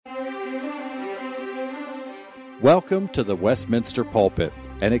Welcome to the Westminster Pulpit,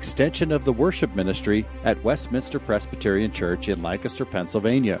 an extension of the worship ministry at Westminster Presbyterian Church in Lancaster,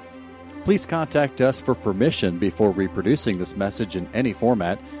 Pennsylvania. Please contact us for permission before reproducing this message in any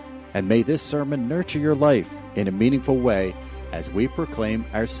format, and may this sermon nurture your life in a meaningful way as we proclaim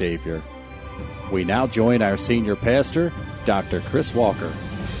our Savior. We now join our senior pastor, Dr. Chris Walker.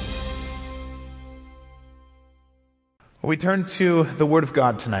 We turn to the Word of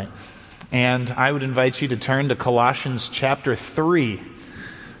God tonight, and I would invite you to turn to Colossians chapter 3.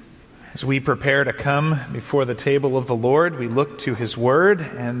 As we prepare to come before the table of the Lord, we look to His Word,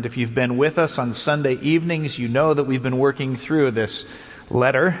 and if you've been with us on Sunday evenings, you know that we've been working through this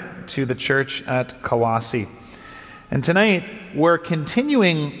letter to the church at Colossae. And tonight, we're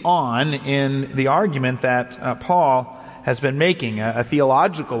continuing on in the argument that Paul has been making, a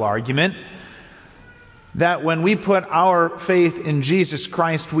theological argument, that when we put our faith in Jesus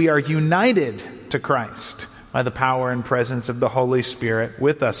Christ, we are united to Christ by the power and presence of the Holy Spirit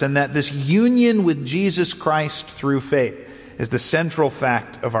with us, and that this union with Jesus Christ through faith is the central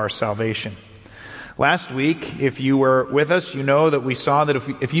fact of our salvation. Last week, if you were with us, you know that we saw that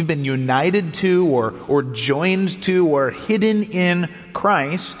if you've been united to or joined to or hidden in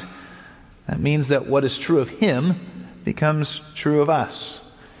Christ, that means that what is true of Him becomes true of us.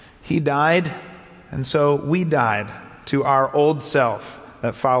 He died, and so we died to our old self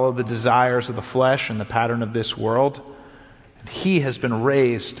that followed the desires of the flesh and the pattern of this world. And He has been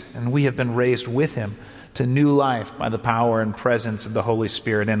raised, and we have been raised with Him to new life by the power and presence of the Holy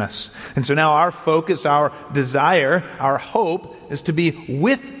Spirit in us. And so now our focus, our desire, our hope is to be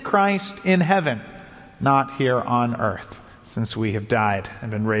with Christ in heaven, not here on earth, since we have died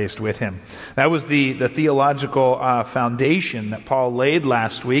and been raised with Him. That was the theological foundation that Paul laid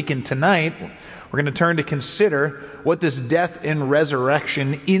last week, and tonight we're going to turn to consider what this death and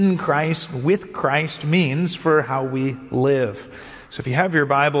resurrection in Christ, with Christ, means for how we live. So if you have your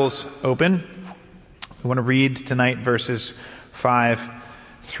Bibles open, we want to read tonight verses 5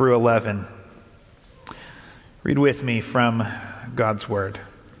 through 11. Read with me from God's Word.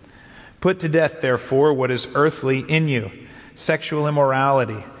 Put to death, therefore, what is earthly in you: sexual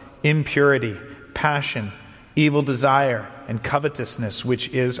immorality, impurity, passion, evil desire, and covetousness, which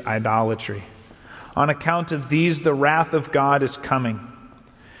is idolatry. On account of these, the wrath of God is coming.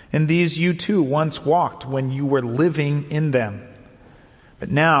 In these you too once walked when you were living in them. But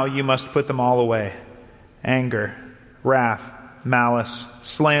now you must put them all away: anger, wrath, malice,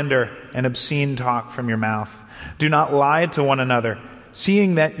 slander, and obscene talk from your mouth. Do not lie to one another,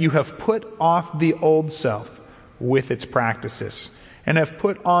 seeing that you have put off the old self with its practices, and have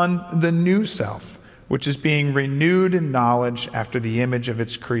put on the new self, which is being renewed in knowledge after the image of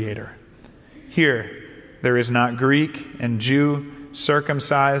its Creator. Here there is not Greek and Jew,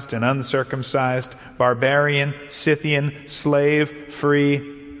 circumcised and uncircumcised, barbarian, Scythian, slave,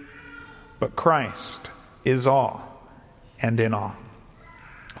 free, but Christ is all and in all.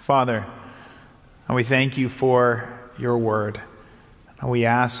 Father, and we thank You for Your Word. And we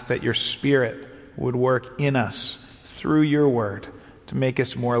ask that Your Spirit would work in us through Your Word to make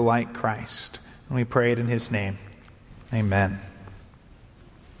us more like Christ. And we pray it in His name. Amen.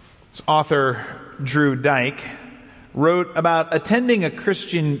 Author Drew Dyke wrote about attending a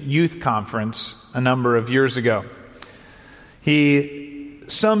Christian youth conference a number of years ago. He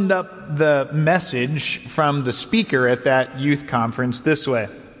summed up the message from the speaker at that youth conference this way: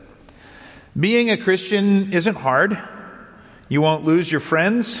 being a Christian isn't hard. You won't lose your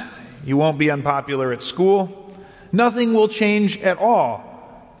friends. You won't be unpopular at school. Nothing will change at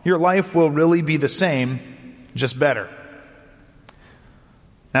all. Your life will really be the same, just better.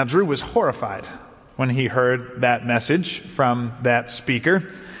 Now, Drew was horrified when he heard that message from that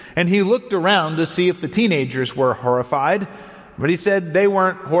speaker, and he looked around to see if the teenagers were horrified, but he said they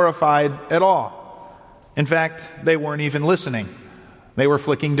weren't horrified at all. In fact, they weren't even listening. They were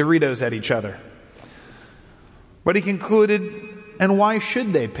flicking Doritos at each other. But he concluded, and why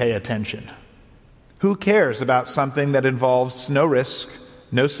should they pay attention? Who cares about something that involves no risk,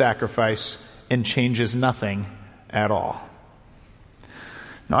 no sacrifice, and changes nothing at all?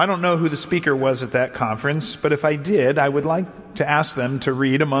 Now, I don't know who the speaker was at that conference, but if I did, I would like to ask them to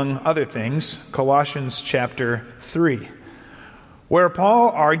read, among other things, Colossians chapter 3, where Paul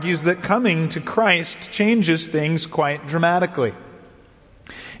argues that coming to Christ changes things quite dramatically.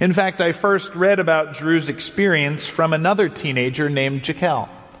 In fact, I first read about Drew's experience from another teenager named Jaquel.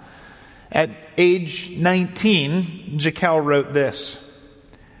 At age 19, Jaquel wrote this: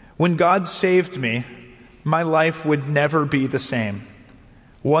 "When God saved me, my life would never be the same.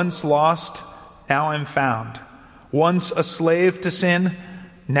 Once lost, now I'm found. Once a slave to sin,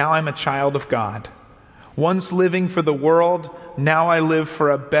 now I'm a child of God. Once living for the world, now I live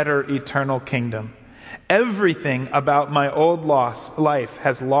for a better eternal kingdom. Everything about my old life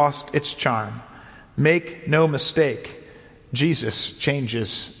has lost its charm. Make no mistake, Jesus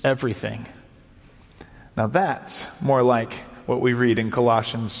changes everything. Now that's more like what we read in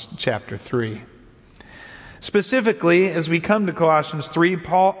Colossians chapter 3. Specifically, as we come to Colossians 3,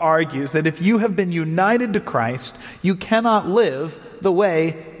 Paul argues that if you have been united to Christ, you cannot live the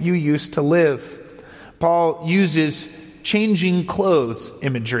way you used to live. Paul uses changing clothes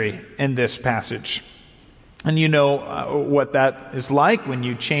imagery in this passage. And you know what that is like when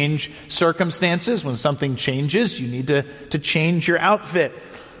you change circumstances. When something changes, you need to change your outfit.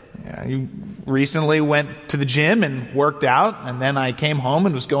 You recently went to the gym and worked out, and then I came home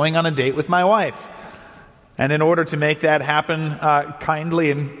and was going on a date with my wife. And in order to make that happen kindly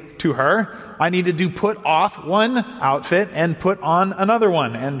and to her, I needed to put off one outfit and put on another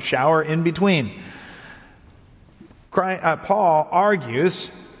one and shower in between. Paul argues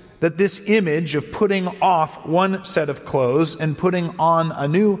that this image of putting off one set of clothes and putting on a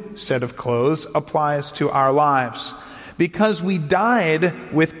new set of clothes applies to our lives. Because we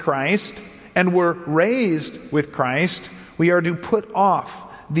died with Christ and were raised with Christ, we are to put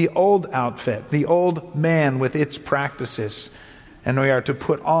off the old outfit, the old man with its practices, and we are to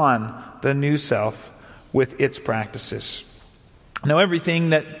put on the new self with its practices. Now, everything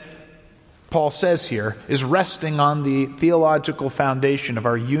that Paul says here is resting on the theological foundation of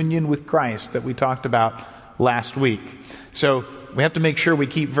our union with Christ that we talked about last week. So we have to make sure we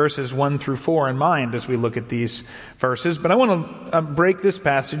keep verses 1 through 4 in mind as we look at these verses. But I want to break this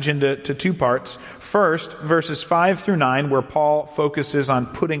passage into two parts. First, verses 5 through 9, where Paul focuses on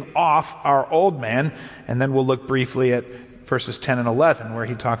putting off our old man. And then we'll look briefly at verses 10 and 11, where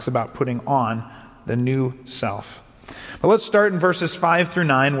he talks about putting on the new self. But let's start in verses 5 through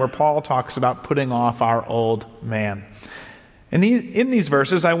 9, where Paul talks about putting off our old man. In these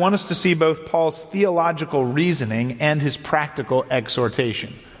verses, I want us to see both Paul's theological reasoning and his practical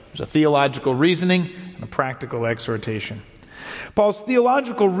exhortation. There's a theological reasoning and a practical exhortation. Paul's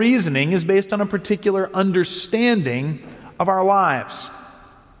theological reasoning is based on a particular understanding of our lives.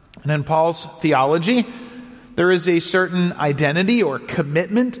 And in Paul's theology, there is a certain identity or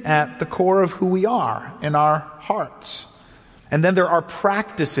commitment at the core of who we are in our hearts. And then there are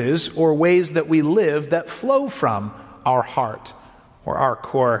practices or ways that we live that flow from our heart or our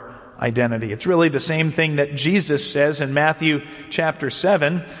core identity. It's really the same thing that Jesus says in Matthew chapter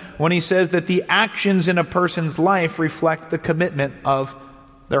 7 when he says that the actions in a person's life reflect the commitment of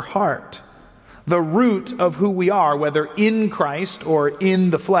their heart. The root of who we are, whether in Christ or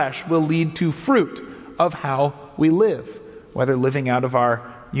in the flesh, will lead to fruit of how we live, whether living out of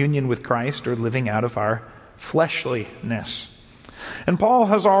our union with Christ or living out of our fleshliness. And Paul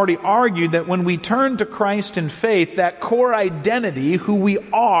has already argued that when we turn to Christ in faith, that core identity, who we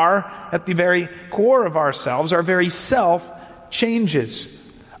are at the very core of ourselves, our very self, changes.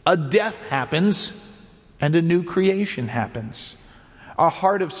 A death happens and a new creation happens. A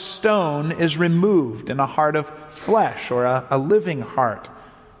heart of stone is removed and a heart of flesh, or a living heart,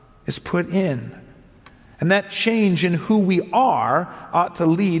 is put in. And that change in who we are ought to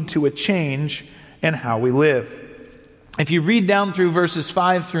lead to a change in how we live. If you read down through verses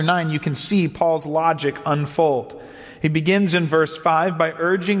 5 through 9, you can see Paul's logic unfold. He begins in verse 5 by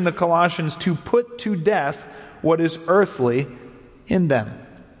urging the Colossians to put to death what is earthly in them.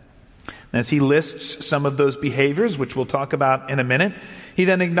 As he lists some of those behaviors, which we'll talk about in a minute, he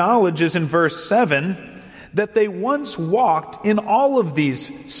then acknowledges in verse 7 that they once walked in all of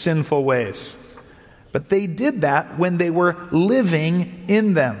these sinful ways. But they did that when they were living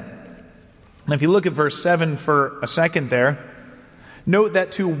in them. And if you look at verse 7 for a second there, note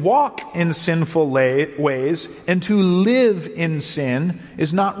that to walk in sinful ways and to live in sin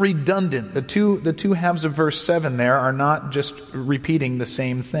is not redundant. The two halves of verse 7 there are not just repeating the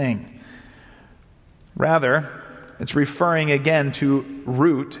same thing. Rather, it's referring again to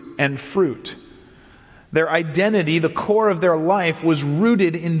root and fruit. Their identity, the core of their life, was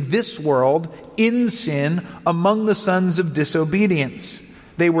rooted in this world, in sin, among the sons of disobedience.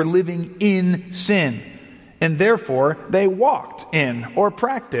 They were living in sin, and therefore they walked in or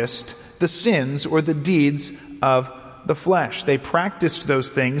practiced the sins or the deeds of the flesh. They practiced those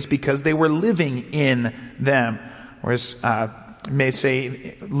things because they were living in them. Whereas, may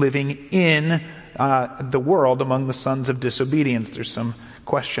say, living in the world among the sons of disobedience. There's some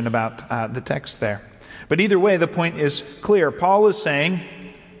question about the text there. But either way, the point is clear. Paul is saying,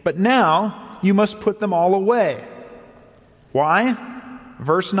 but now you must put them all away. Why?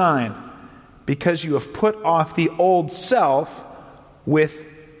 Verse 9, because you have put off the old self with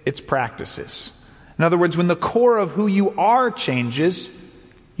its practices. In other words, when the core of who you are changes,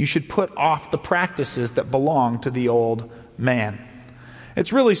 you should put off the practices that belong to the old man.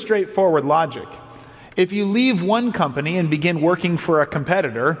 It's really straightforward logic. If you leave one company and begin working for a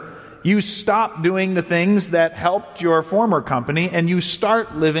competitor, you stop doing the things that helped your former company and you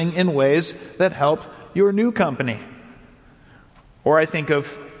start living in ways that help your new company. Or I think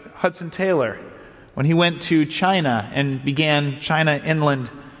of Hudson Taylor when he went to China and began China Inland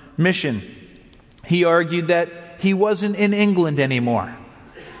Mission. He argued that he wasn't in England anymore.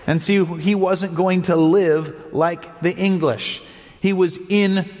 And see, he wasn't going to live like the English. He was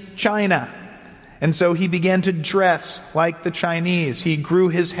in China. And so he began to dress like the Chinese. He grew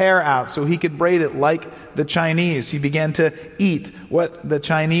his hair out so he could braid it like the Chinese. He began to eat what the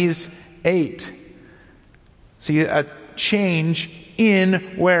Chinese ate. See, a change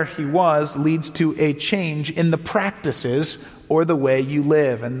in where he was leads to a change in the practices or the way you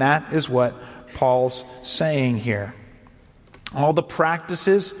live. And that is what Paul's saying here. All the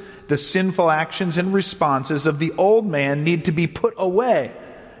practices, the sinful actions and responses of the old man need to be put away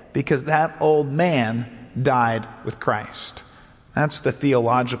because that old man died with Christ. That's the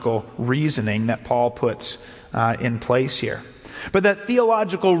theological reasoning that Paul puts in place here. But that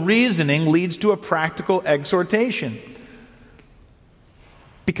theological reasoning leads to a practical exhortation.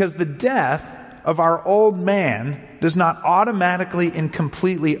 Because the death of our old man does not automatically and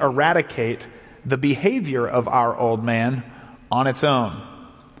completely eradicate the behavior of our old man on its own.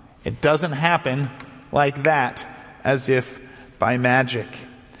 It doesn't happen like that, as if by magic.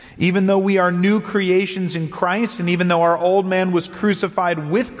 Even though we are new creations in Christ, and even though our old man was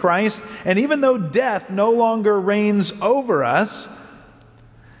crucified with Christ, and even though death no longer reigns over us,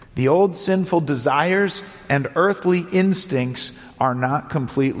 the old sinful desires and earthly instincts are not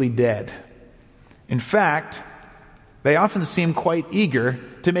completely dead. In fact, they often seem quite eager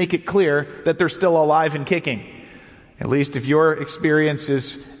to make it clear that they're still alive and kicking. At least if your experience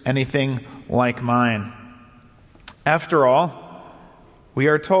is anything like mine. After all, we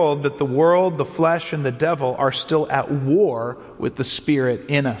are told that the world, the flesh, and the devil are still at war with the Spirit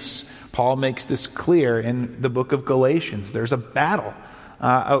in us. Paul makes this clear in the book of Galatians. There's a battle,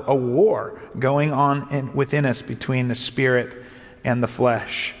 a war going on within us between the Spirit and the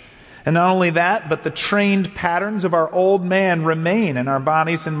flesh. And not only that, but the trained patterns of our old man remain in our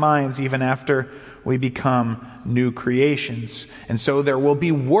bodies and minds even after we become new creations. And so there will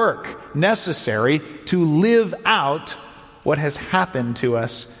be work necessary to live out what has happened to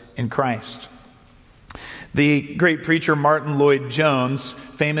us in Christ. The great preacher Martin Lloyd-Jones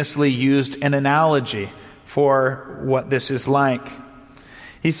famously used an analogy for what this is like.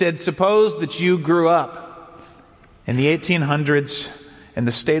 He said, suppose that you grew up in the 1800s in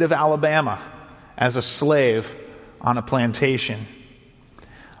the state of Alabama as a slave on a plantation.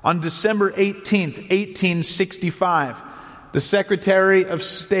 On December 18th, 1865, the Secretary of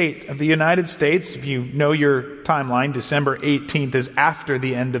State of the United States, if you know your timeline, December 18th is after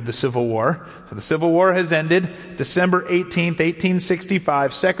the end of the Civil War. So the Civil War has ended. December 18th,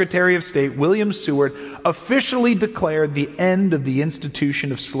 1865, Secretary of State William Seward officially declared the end of the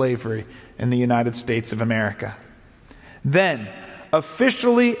institution of slavery in the United States of America. Then,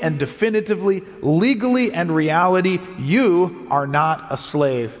 officially and definitively, legally and reality, you are not a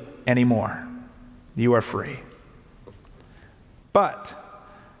slave anymore. You are free. But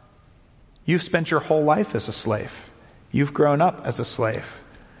you've spent your whole life as a slave. You've grown up as a slave.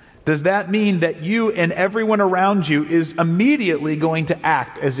 Does that mean that you and everyone around you is immediately going to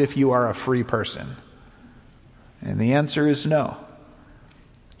act as if you are a free person? And the answer is no.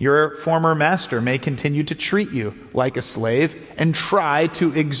 Your former master may continue to treat you like a slave and try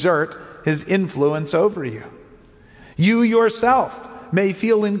to exert his influence over you. You yourself may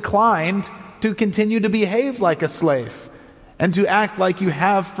feel inclined to continue to behave like a slave and to act like you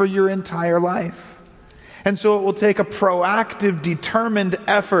have for your entire life. And so it will take a proactive, determined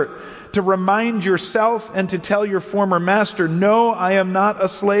effort to remind yourself and to tell your former master, no, I am not a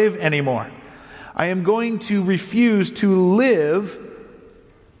slave anymore. I am going to refuse to live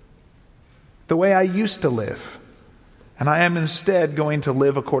the way I used to live. And I am instead going to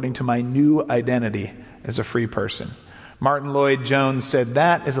live according to my new identity as a free person. Martin Lloyd-Jones said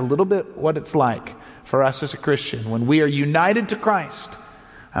that is a little bit what it's like for us as a Christian when we are united to Christ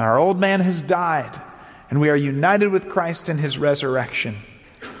and our old man has died and we are united with Christ in his resurrection.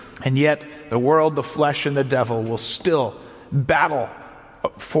 And yet the world, the flesh, and the devil will still battle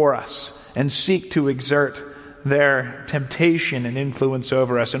for us and seek to exert their temptation and influence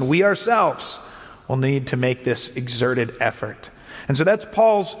over us. And we ourselves will need to make this exerted effort. And so that's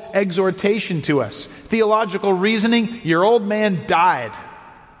Paul's exhortation to us. Theological reasoning, your old man died.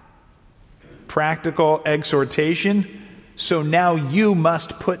 practical exhortation. So now you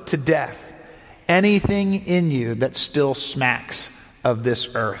must put to death anything in you that still smacks of this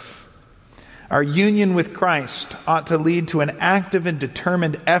earth. Our union with Christ ought to lead to an active and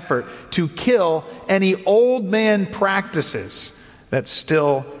determined effort to kill any old man practices that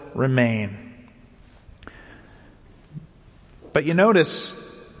still remain. But you notice,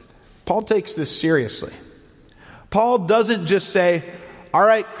 Paul takes this seriously. Paul doesn't just say, all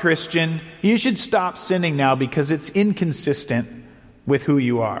right, Christian, you should stop sinning now because it's inconsistent with who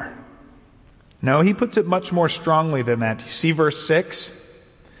you are. No, he puts it much more strongly than that. You see verse 6?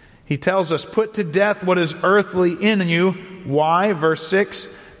 He tells us, put to death what is earthly in you. Why? Verse 6,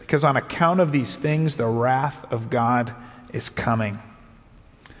 because on account of these things, the wrath of God is coming.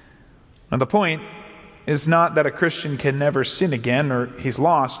 Now the point is not that a Christian can never sin again or he's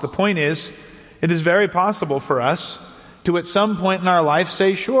lost. The point is, it is very possible for us to at some point in our life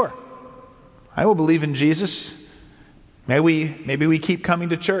say, sure, I will believe in Jesus. Maybe we keep coming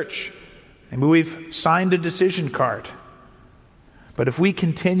to church. Maybe we've signed a decision card. But if we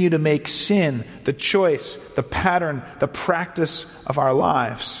continue to make sin the choice, the pattern, the practice of our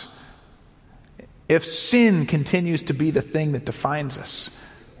lives, if sin continues to be the thing that defines us,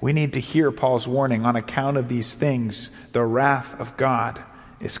 we need to hear Paul's warning. On account of these things, the wrath of God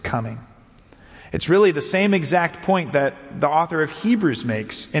is coming. It's really the same exact point that the author of Hebrews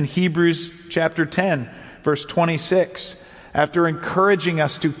makes in Hebrews chapter 10, verse 26. After encouraging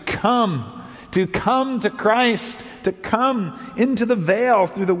us to come to Christ, to come into the veil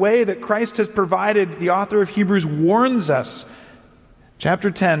through the way that Christ has provided, the author of Hebrews warns us.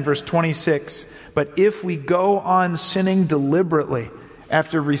 Chapter 10, verse 26. But if we go on sinning deliberately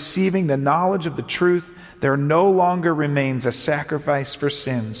after receiving the knowledge of the truth, there no longer remains a sacrifice for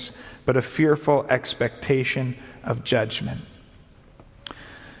sins, but a fearful expectation of judgment.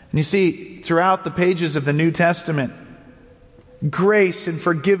 And you see, throughout the pages of the New Testament, grace and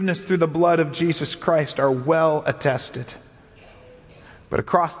forgiveness through the blood of Jesus Christ are well attested. But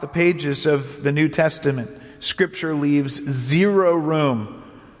across the pages of the New Testament, Scripture leaves zero room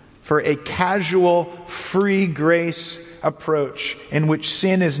for a casual, free grace approach in which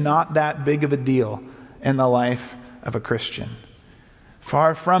sin is not that big of a deal in the life of a Christian.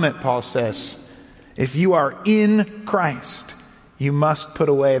 Far from it, Paul says. If you are in Christ, you must put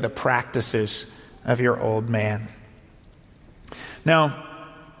away the practices of your old man. Now,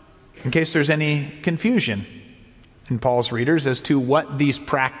 in case there's any confusion in Paul's readers as to what these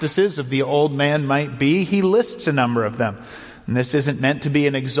practices of the old man might be, he lists a number of them. And this isn't meant to be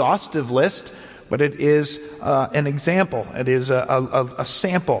an exhaustive list, but it is an example. It is a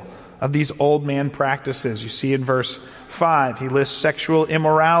sample of these old man practices. You see in verse 5, he lists sexual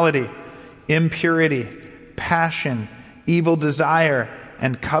immorality, impurity, passion, evil desire,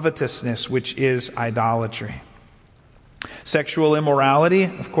 and covetousness, which is idolatry. Sexual immorality,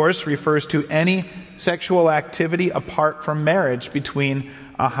 of course, refers to any sexual activity apart from marriage between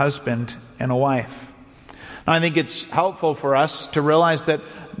a husband and a wife. Now, I think it's helpful for us to realize that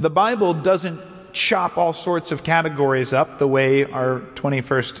the Bible doesn't chop all sorts of categories up the way our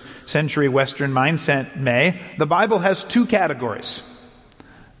 21st century Western mindset may. The Bible has two categories.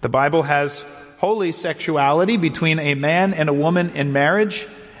 The Bible has holy sexuality between a man and a woman in marriage,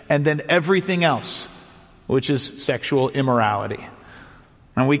 and then everything else, which is sexual immorality.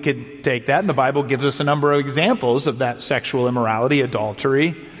 And we could take that, and the Bible gives us a number of examples of that sexual immorality: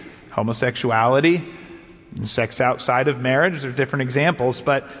 adultery, homosexuality, and sex outside of marriage. There are different examples,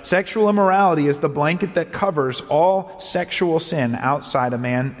 but sexual immorality is the blanket that covers all sexual sin outside a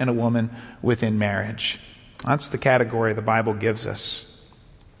man and a woman within marriage. That's the category the Bible gives us.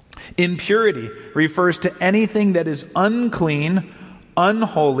 Impurity refers to anything that is unclean,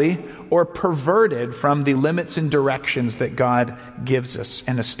 unholy, or perverted from the limits and directions that God gives us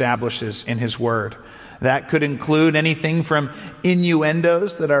and establishes in His Word. That could include anything from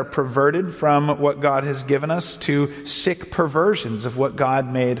innuendos that are perverted from what God has given us to sick perversions of what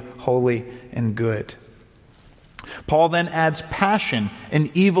God made holy and good. Paul then adds passion and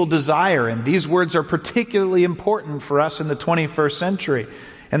evil desire, and these words are particularly important for us in the 21st century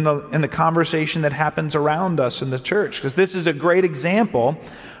in the conversation that happens around us in the church, because this is a great example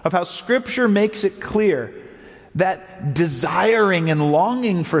of how Scripture makes it clear that desiring and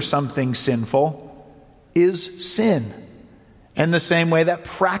longing for something sinful is sin, in the same way that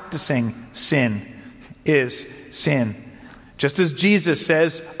practicing sin is sin. Just as Jesus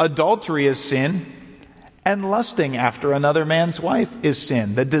says adultery is sin and lusting after another man's wife is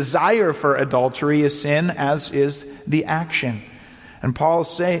sin. The desire for adultery is sin, as is the action. And Paul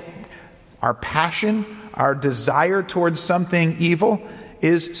says our passion, our desire towards something evil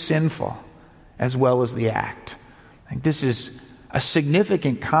is sinful. as well as the act. I think this is a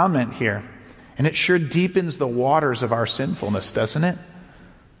significant comment here, and it sure deepens the waters of our sinfulness, doesn't it?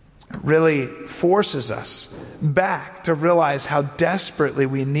 It really forces us back to realize how desperately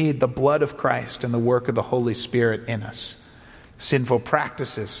we need the blood of Christ and the work of the Holy Spirit in us. Sinful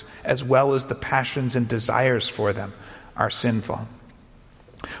practices, as well as the passions and desires for them, are sinful.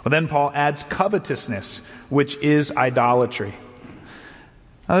 Well, then Paul adds covetousness, which is idolatry.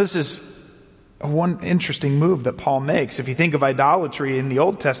 Now, this is one interesting move that Paul makes. If you think of idolatry in the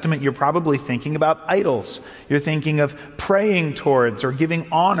Old Testament, you're probably thinking about idols. You're thinking of praying towards or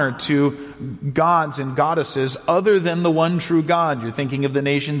giving honor to gods and goddesses other than the one true God. You're thinking of the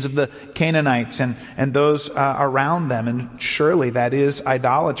nations of the Canaanites and those around them, and surely that is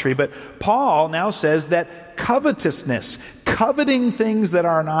idolatry. But Paul now says that covetousness, coveting things that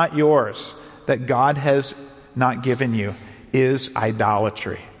are not yours, that God has not given you, is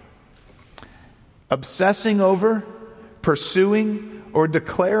idolatry. Obsessing over, pursuing, or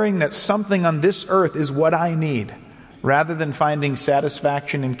declaring that something on this earth is what I need, rather than finding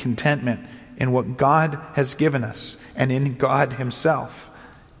satisfaction and contentment in what God has given us and in God Himself,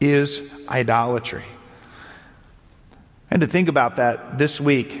 is idolatry. And to think about that this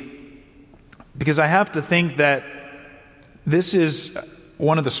week, because I have to think that this is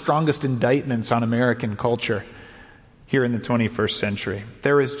one of the strongest indictments on American culture here in the 21st century.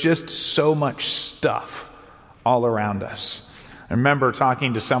 There is just so much stuff all around us. I remember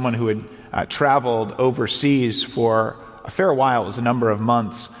talking to someone who had traveled overseas for a fair while. It was a number of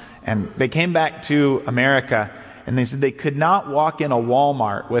months. And they came back to America, and they said they could not walk in a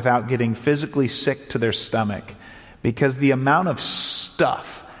Walmart without getting physically sick to their stomach, because the amount of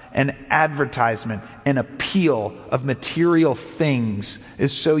stuff and advertisement and appeal of material things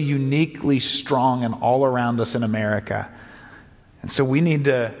is so uniquely strong and all around us in America. And so we need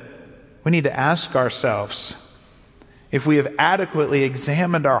to ask ourselves if we have adequately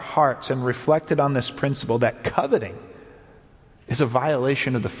examined our hearts and reflected on this principle that coveting is a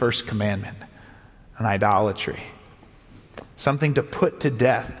violation of the first commandment, an idolatry, something to put to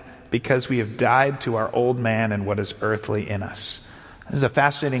death because we have died to our old man and what is earthly in us. This is a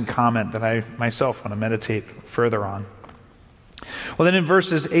fascinating comment that I myself want to meditate further on. Well, then in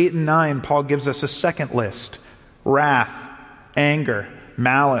verses 8 and 9, Paul gives us a second list: wrath, anger,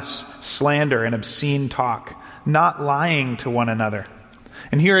 malice, slander, and obscene talk, not lying to one another.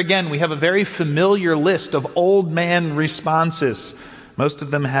 And here again, we have a very familiar list of old man responses, most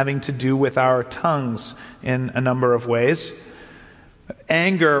of them having to do with our tongues in a number of ways.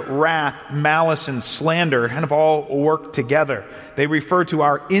 Anger, wrath, malice, and slander kind of all work together. They refer to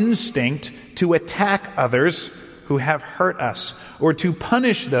our instinct to attack others who have hurt us, or to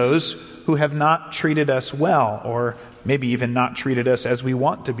punish those who have not treated us well, or maybe even not treated us as we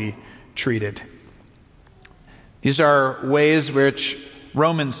want to be treated. These are ways which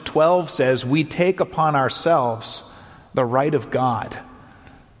Romans 12 says we take upon ourselves the right of God.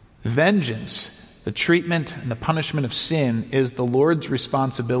 Vengeance, the treatment and the punishment of sin, is the Lord's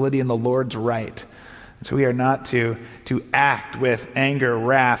responsibility and the Lord's right. And so we are not to act with anger,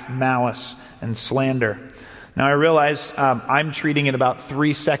 wrath, malice, and slander. Now I realize I'm treating in about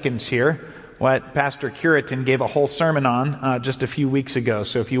 3 seconds here what Pastor Curitin gave a whole sermon on just a few weeks ago.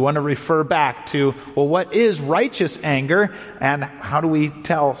 So if you want to refer back to, well, what is righteous anger and how do we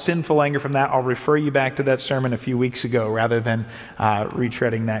tell sinful anger from that, I'll refer you back to that sermon a few weeks ago rather than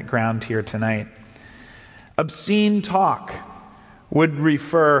retreading that ground here tonight. Obscene talk would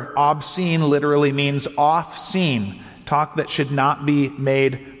refer, obscene literally means off-scene, talk that should not be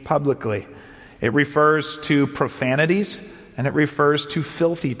made publicly. It refers to profanities and it refers to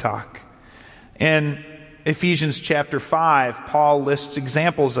filthy talk. In Ephesians chapter 5, Paul lists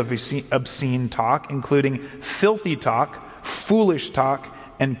examples of obscene talk, including filthy talk, foolish talk,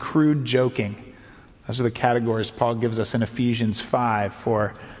 and crude joking. Those are the categories Paul gives us in Ephesians 5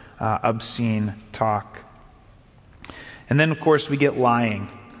 for obscene talk. And then, of course, we get lying.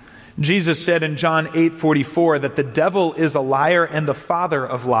 Jesus said in John 8:44 that the devil is a liar and the father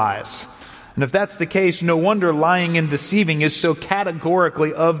of lies. And if that's the case, no wonder lying and deceiving is so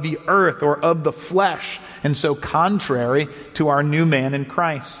categorically of the earth or of the flesh and so contrary to our new man in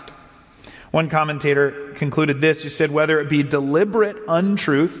Christ. One commentator concluded this. He said, whether it be deliberate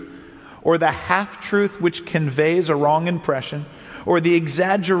untruth or the half-truth which conveys a wrong impression or the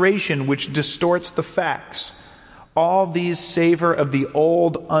exaggeration which distorts the facts, all these savor of the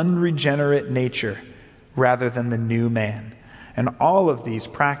old unregenerate nature rather than the new man. And all of these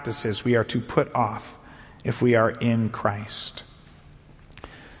practices we are to put off if we are in Christ.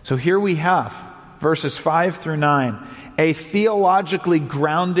 So here we have verses 5 through 9, a theologically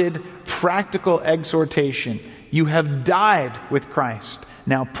grounded, practical exhortation. You have died with Christ.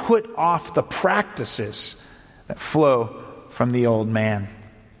 Now put off the practices that flow from the old man.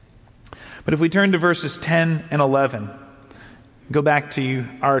 But if we turn to verses 10 and 11, go back to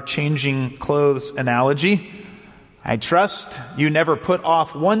our changing clothes analogy. I trust you never put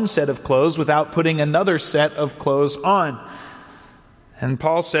off one set of clothes without putting another set of clothes on. And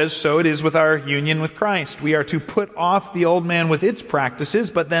Paul says, so it is with our union with Christ. We are to put off the old man with its practices,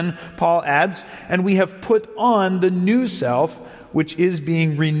 but then Paul adds, and we have put on the new self, which is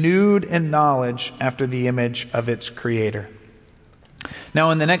being renewed in knowledge after the image of its creator. Now,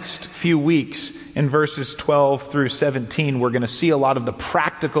 in the next few weeks, in verses 12 through 17, we're going to see a lot of the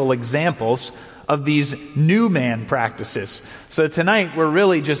practical examples of these new man practices. So tonight, we're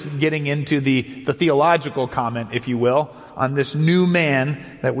really just getting into the theological comment, if you will, on this new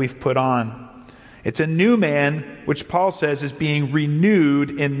man that we've put on. It's a new man, which Paul says is being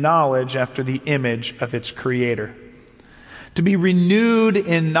renewed in knowledge after the image of its creator. To be renewed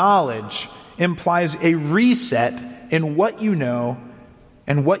in knowledge implies a reset in what you know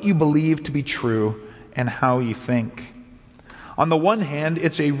and what you believe to be true and how you think. On the one hand,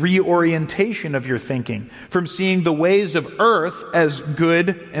 it's a reorientation of your thinking from seeing the ways of earth as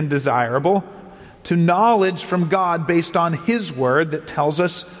good and desirable to knowledge from God based on His Word that tells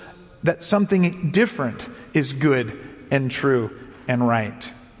us that something different is good and true and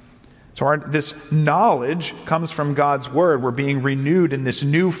right. So this knowledge comes from God's Word. We're being renewed in this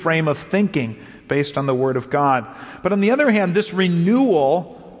new frame of thinking based on the Word of God. But on the other hand, this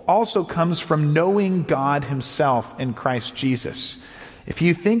renewal also comes from knowing God Himself in Christ Jesus. If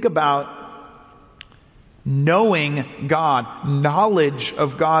you think about knowing God, knowledge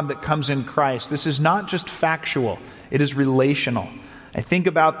of God that comes in Christ, this is not just factual, it is relational. I think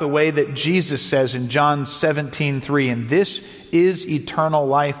about the way that Jesus says in John 17:3, and this is eternal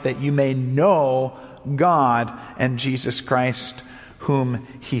life, that you may know God and Jesus Christ, whom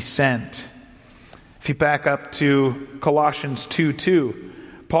He sent. If you back up to Colossians 2:2,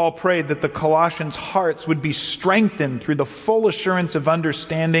 Paul prayed that the Colossians' hearts would be strengthened through the full assurance of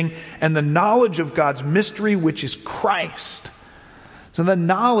understanding and the knowledge of God's mystery, which is Christ. So the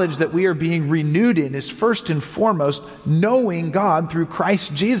knowledge that we are being renewed in is first and foremost knowing God through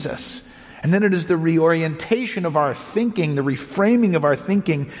Christ Jesus. And then it is the reorientation of our thinking, the reframing of our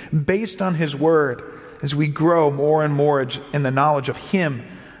thinking based on His Word as we grow more and more in the knowledge of Him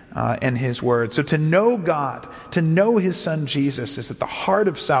and His Word. So to know God, to know His Son Jesus is at the heart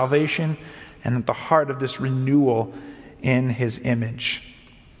of salvation and at the heart of this renewal in His image.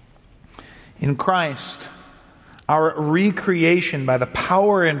 In Christ, our recreation by the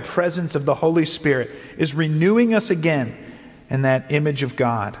power and presence of the Holy Spirit is renewing us again in that image of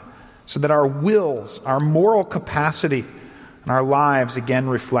God, so that our wills, our moral capacity, and our lives again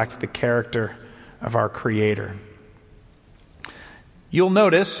reflect the character of our Creator. You'll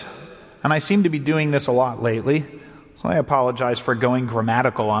notice, and I seem to be doing this a lot lately, so I apologize for going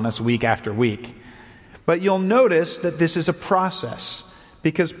grammatical on us week after week, but you'll notice that this is a process,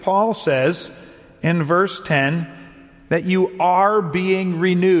 because Paul says in verse 10 that you are being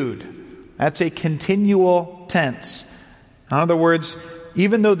renewed. That's a continual tense. In other words,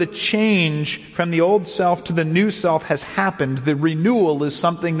 even though the change from the old self to the new self has happened, the renewal is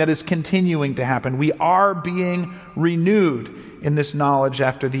something that is continuing to happen. We are being renewed in this knowledge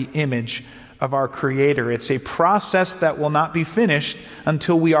after the image of our Creator. It's a process that will not be finished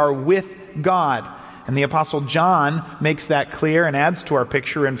until we are with God. And the Apostle John makes that clear and adds to our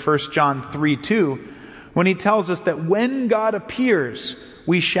picture in 1 John 3:2, when he tells us that when God appears,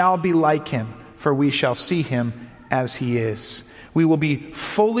 we shall be like Him, for we shall see Him as He is. We will be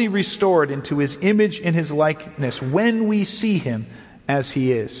fully restored into His image and His likeness when we see Him as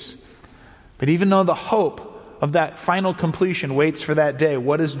He is. But even though the hope of that final completion waits for that day,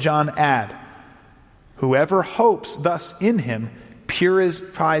 what does John add? Whoever hopes thus in Him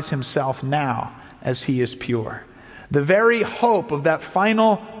purifies himself now as he is pure. The very hope of that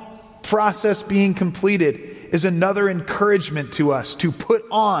final process being completed is another encouragement to us to put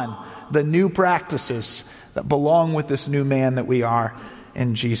on the new practices that belong with this new man that we are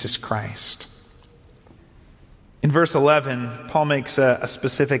in Jesus Christ. In verse 11, Paul makes a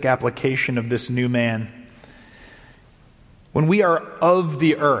specific application of this new man. When we are of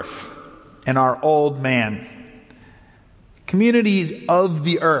the earth and our old man, communities of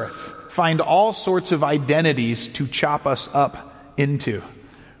the earth find all sorts of identities to chop us up into.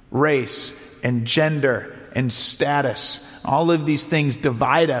 Race, and gender and status. All of these things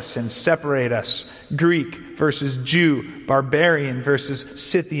divide us and separate us. Greek versus Jew, barbarian versus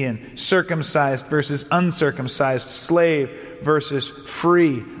Scythian, circumcised versus uncircumcised, slave versus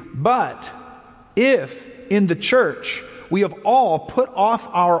free. But if in the church we have all put off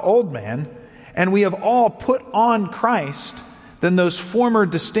our old man and we have all put on Christ, then those former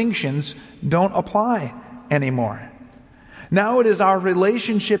distinctions don't apply anymore. Now it is our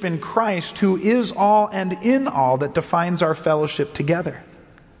relationship in Christ, who is all and in all, that defines our fellowship together.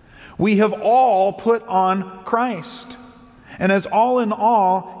 We have all put on Christ. And as all in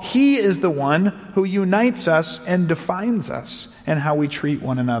all, He is the one who unites us and defines us and how we treat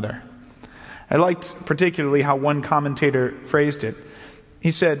one another. I liked particularly how one commentator phrased it.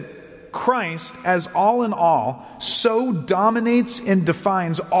 He said, Christ, as all in all, so dominates and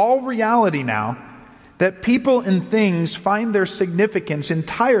defines all reality now that people and things find their significance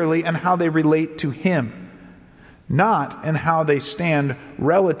entirely in how they relate to Him, not in how they stand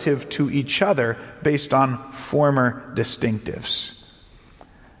relative to each other based on former distinctives.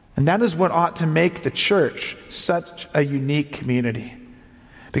 And that is what ought to make the church such a unique community.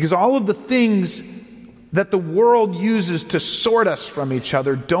 Because all of the things that the world uses to sort us from each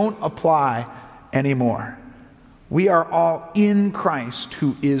other don't apply anymore. We are all in Christ,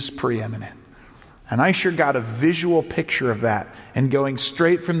 who is preeminent. And I sure got a visual picture of that and going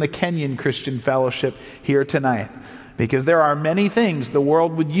straight from the Kenyan Christian Fellowship here tonight. Because there are many things the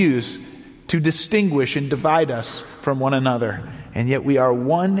world would use to distinguish and divide us from one another. And yet we are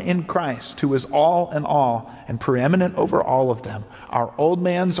one in Christ, who is all in all and preeminent over all of them. Our old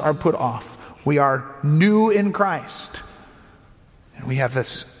mans are put off. We are new in Christ. And we have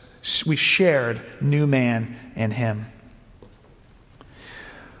this, we shared new man in Him.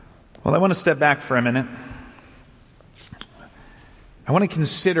 Well, I want to step back for a minute. I want to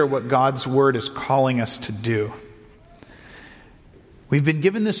consider what God's Word is calling us to do. We've been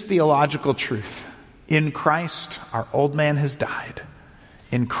given this theological truth. In Christ, our old man has died.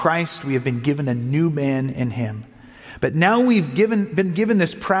 In Christ, we have been given a new man in Him. But now we've been given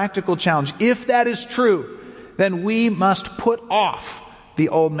this practical challenge. If that is true, then we must put off the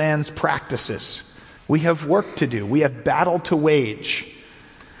old man's practices. We have work to do. We have battle to wage.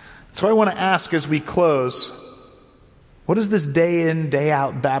 So I want to ask as we close, what does this day in, day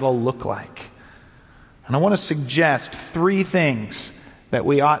out battle look like? And I want to suggest 3 things that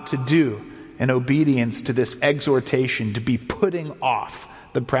we ought to do in obedience to this exhortation to be putting off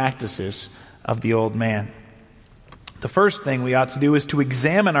the practices of the old man. The first thing we ought to do is to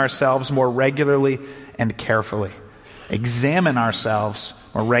examine ourselves more regularly and carefully. Examine ourselves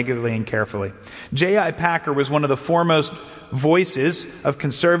more regularly and carefully. J.I. Packer was one of the foremost voices of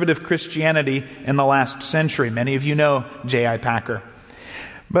conservative Christianity in the last century. Many of you know J.I. Packer.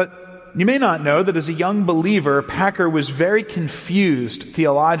 But you may not know that as a young believer, Packer was very confused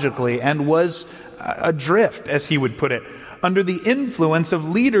theologically and was adrift, as he would put it, under the influence of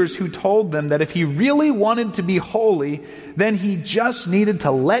leaders who told them that if he really wanted to be holy, then he just needed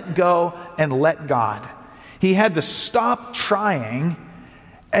to let go and let God. He had to stop trying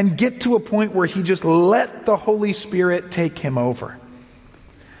and get to a point where he just let the Holy Spirit take him over.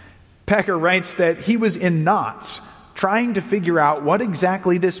 Packer writes that he was in knots, trying to figure out what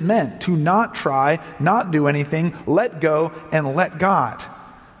exactly this meant, to not try, not do anything, let go, and let God.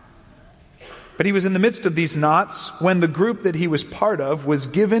 But he was in the midst of these knots when the group that he was part of was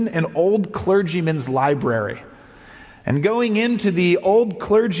given an old clergyman's library. And going into the old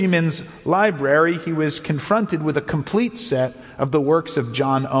clergyman's library, he was confronted with a complete set of the works of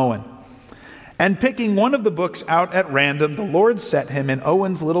John Owen. And picking one of the books out at random, the Lord set him in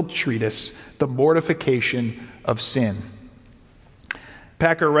Owen's little treatise, The Mortification of Sin.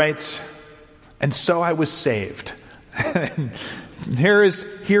 Packer writes, and so I was saved. Here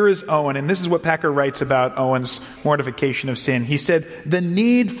is Owen, and this is what Packer writes about Owen's mortification of sin. He said, the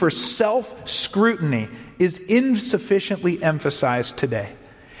need for self-scrutiny is insufficiently emphasized today.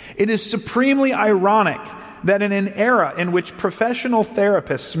 It is supremely ironic that in an era in which professional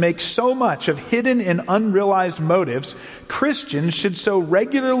therapists make so much of hidden and unrealized motives, Christians should so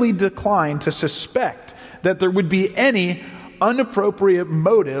regularly decline to suspect that there would be any inappropriate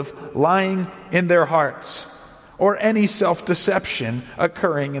motive lying in their hearts or any self-deception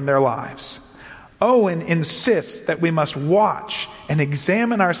occurring in their lives. Owen insists that we must watch and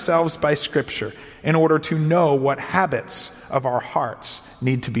examine ourselves by Scripture in order to know what habits of our hearts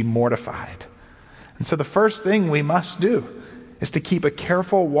need to be mortified. And so the first thing we must do is to keep a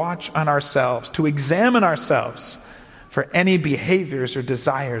careful watch on ourselves, to examine ourselves for any behaviors or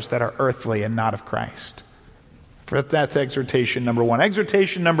desires that are earthly and not of Christ. That's exhortation number 1.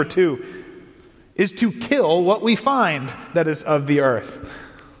 Exhortation number 2, is to kill what we find that is of the earth.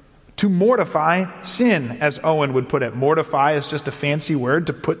 To mortify sin, as Owen would put it. Mortify is just a fancy word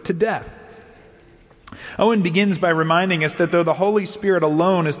to put to death. Owen begins by reminding us that though the Holy Spirit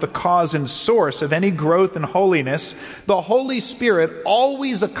alone is the cause and source of any growth in holiness, the Holy Spirit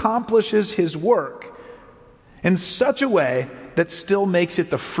always accomplishes His work in such a way that still makes it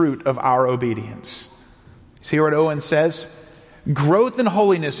the fruit of our obedience. See what Owen says? Growth in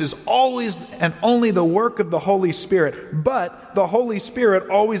holiness is always and only the work of the Holy Spirit, but the Holy Spirit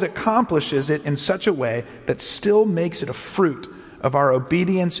always accomplishes it in such a way that still makes it a fruit of our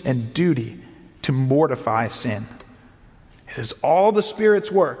obedience and duty to mortify sin. It is all the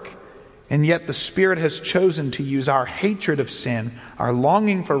Spirit's work, and yet the Spirit has chosen to use our hatred of sin, our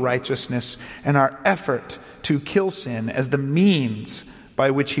longing for righteousness, and our effort to kill sin as the means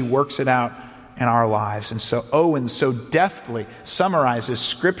by which He works it out in our lives. And so Owen so deftly summarizes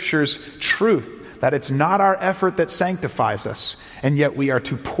Scripture's truth that it's not our effort that sanctifies us, and yet we are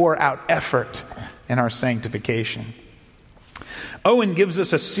to pour out effort in our sanctification. Owen gives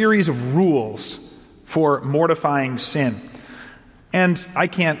us a series of rules for mortifying sin. And I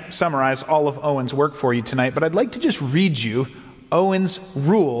can't summarize all of Owen's work for you tonight, but I'd like to just read you Owen's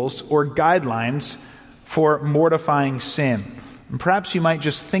rules or guidelines for mortifying sin. And perhaps you might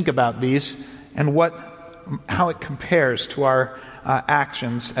just think about these and how it compares to our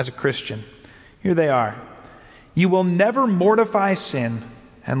actions as a Christian. Here they are. You will never mortify sin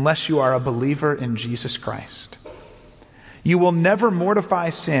unless you are a believer in Jesus Christ. You will never mortify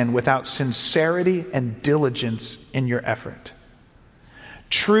sin without sincerity and diligence in your effort.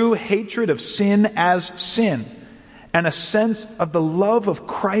 True hatred of sin as sin and a sense of the love of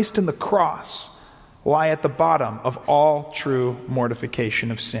Christ and the cross lie at the bottom of all true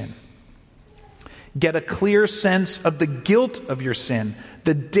mortification of sin. Get a clear sense of the guilt of your sin,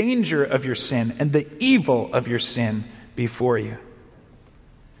 the danger of your sin, and the evil of your sin before you.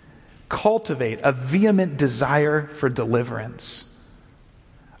 Cultivate a vehement desire for deliverance.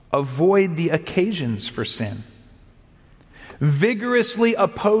 Avoid the occasions for sin. Vigorously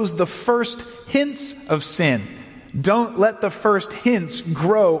oppose the first hints of sin. Don't let the first hints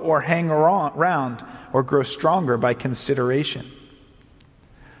grow or hang around or grow stronger by consideration.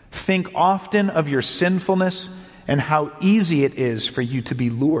 Think often of your sinfulness and how easy it is for you to be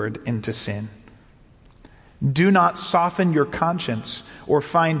lured into sin. Do not soften your conscience or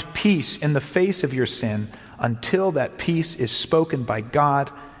find peace in the face of your sin until that peace is spoken by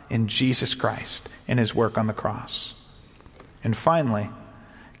God in Jesus Christ in His work on the cross. And finally,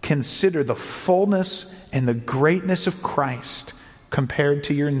 consider the fullness and the greatness of Christ compared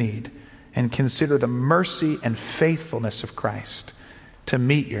to your need, and consider the mercy and faithfulness of Christ to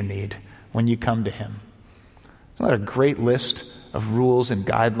meet your need when you come to Him. Isn't that a great list of rules and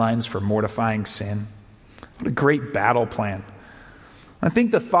guidelines for mortifying sin? What a great battle plan. I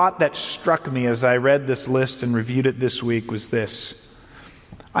think the thought that struck me as I read this list and reviewed it this week was this.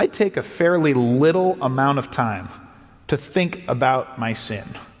 I take a fairly little amount of time to think about my sin,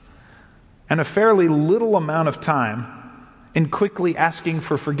 and a fairly little amount of time in quickly asking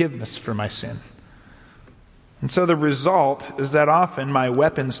for forgiveness for my sin. And so the result is that often my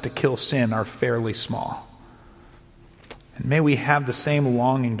weapons to kill sin are fairly small. And may we have the same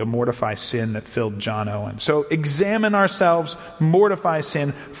longing to mortify sin that filled John Owen. So examine ourselves, mortify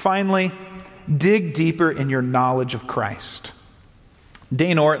sin. Finally, dig deeper in your knowledge of Christ.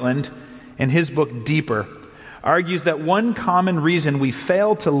 Dane Ortland, in his book Deeper, argues that one common reason we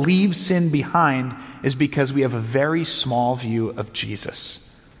fail to leave sin behind is because we have a very small view of Jesus.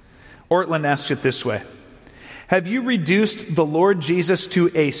 Ortland asks it this way. Have you reduced the Lord Jesus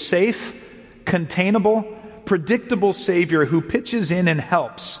to a safe, containable, predictable Savior who pitches in and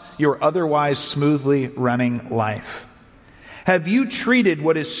helps your otherwise smoothly running life? Have you treated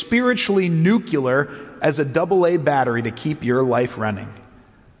what is spiritually nuclear as a AA battery to keep your life running?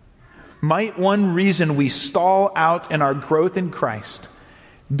 Might one reason we stall out in our growth in Christ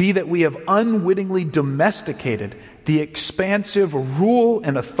be that we have unwittingly domesticated the expansive rule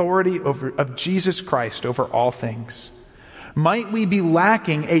and authority of Jesus Christ over all things? Might we be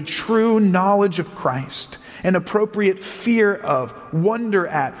lacking a true knowledge of Christ, an appropriate fear of, wonder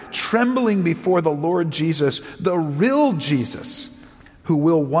at, trembling before the Lord Jesus, the real Jesus, who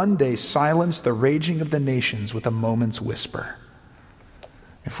will one day silence the raging of the nations with a moment's whisper?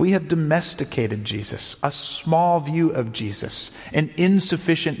 If we have domesticated Jesus, a small view of Jesus, an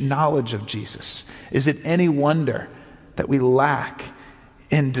insufficient knowledge of Jesus, is it any wonder that we lack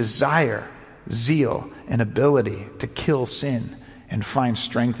in desire, zeal, and ability to kill sin and find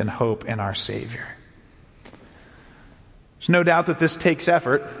strength and hope in our Savior? There's no doubt that this takes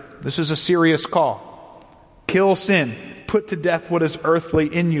effort. This is a serious call. Kill sin. Put to death what is earthly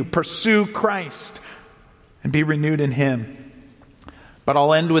in you. Pursue Christ and be renewed in Him. But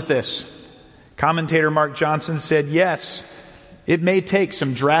I'll end with this. Commentator Mark Johnson said, yes, it may take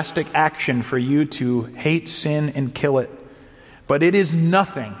some drastic action for you to hate sin and kill it, but it is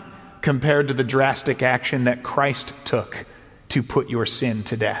nothing compared to the drastic action that Christ took to put your sin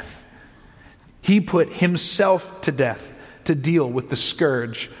to death. He put Himself to death to deal with the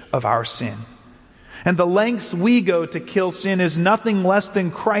scourge of our sin. And the lengths we go to kill sin is nothing less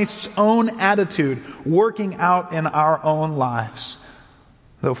than Christ's own attitude working out in our own lives,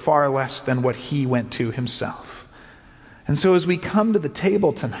 though far less than what He went to Himself. And so as we come to the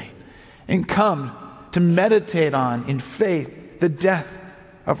table tonight and come to meditate on, in faith, the death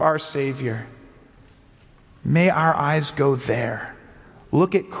of our Savior, may our eyes go there.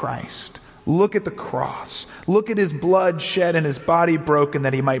 Look at Christ. Look at the cross. Look at His blood shed and His body broken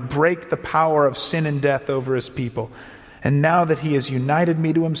that He might break the power of sin and death over His people. And now that He has united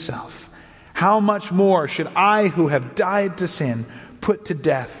me to Himself, how much more should I, who have died to sin, put to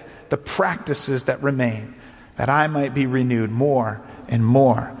death the practices that remain, that I might be renewed more and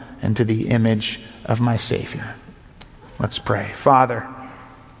more into the image of my Savior. Let's pray. Father,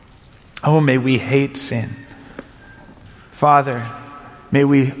 oh, may we hate sin. Father, may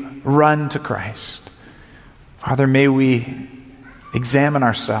we run to Christ. Father, may we examine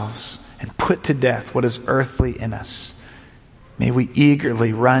ourselves and put to death what is earthly in us. May we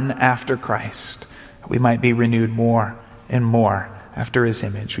eagerly run after Christ, that we might be renewed more and more after His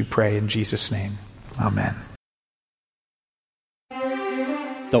image. We pray in Jesus' name. Amen.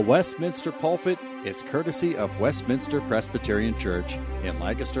 The Westminster Pulpit is courtesy of Westminster Presbyterian Church in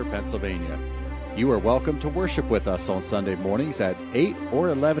Lancaster, Pennsylvania. You are welcome to worship with us on Sunday mornings at 8 or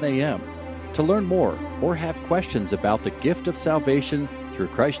 11 a.m. To learn more or have questions about the gift of salvation through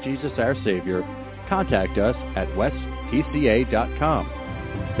Christ Jesus our Savior, contact us at westpca.com.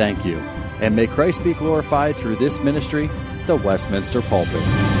 Thank you, and may Christ be glorified through this ministry, the Westminster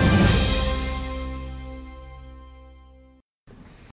Pulpit.